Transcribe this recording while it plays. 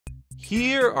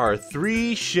Here are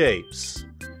 3 shapes.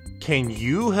 Can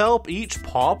you help each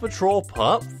Paw Patrol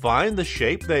pup find the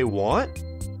shape they want?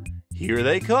 Here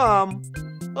they come.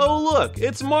 Oh look,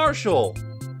 it's Marshall.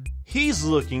 He's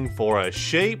looking for a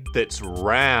shape that's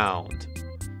round.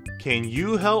 Can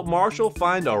you help Marshall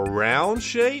find a round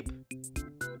shape?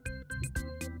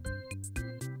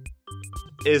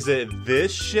 Is it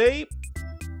this shape?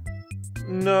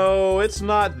 No, it's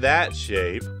not that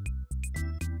shape.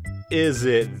 Is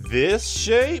it this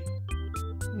shape?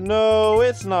 No,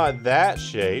 it's not that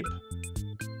shape.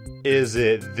 Is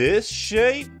it this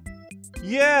shape?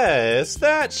 Yes,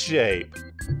 that shape.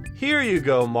 Here you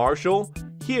go, Marshall.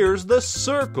 Here's the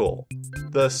circle.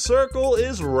 The circle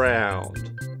is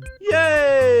round.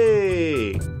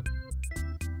 Yay!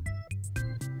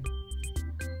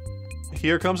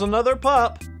 Here comes another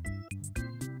pup.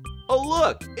 Oh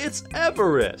look, it's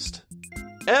Everest.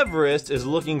 Everest is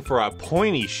looking for a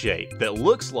pointy shape that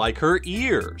looks like her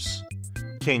ears.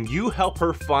 Can you help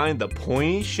her find the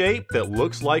pointy shape that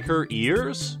looks like her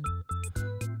ears?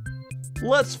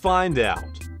 Let's find out.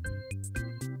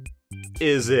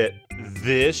 Is it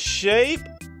this shape?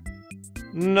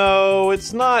 No,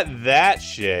 it's not that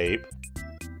shape.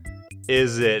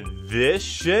 Is it this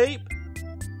shape?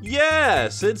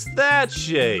 Yes, it's that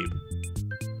shape.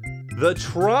 The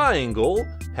triangle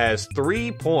has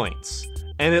 3 points,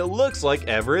 and it looks like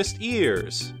Everest's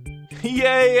ears.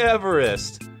 Yay,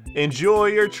 Everest! Enjoy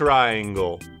your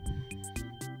triangle.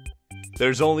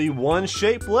 There's only 1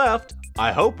 shape left.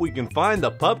 I hope we can find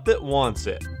the pup that wants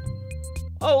it.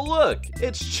 Oh look,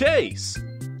 it's Chase.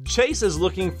 Chase is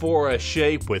looking for a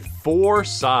shape with 4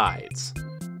 sides.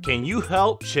 Can you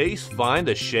help Chase find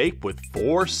a shape with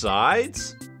 4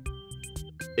 sides?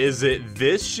 Is it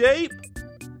this shape?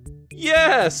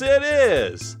 Yes, it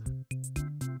is!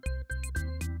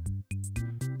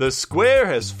 The square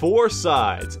has 4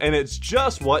 sides, and it's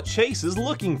just what Chase is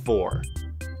looking for.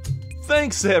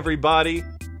 Thanks, everybody!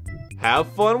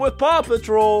 Have fun with Paw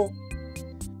Patrol!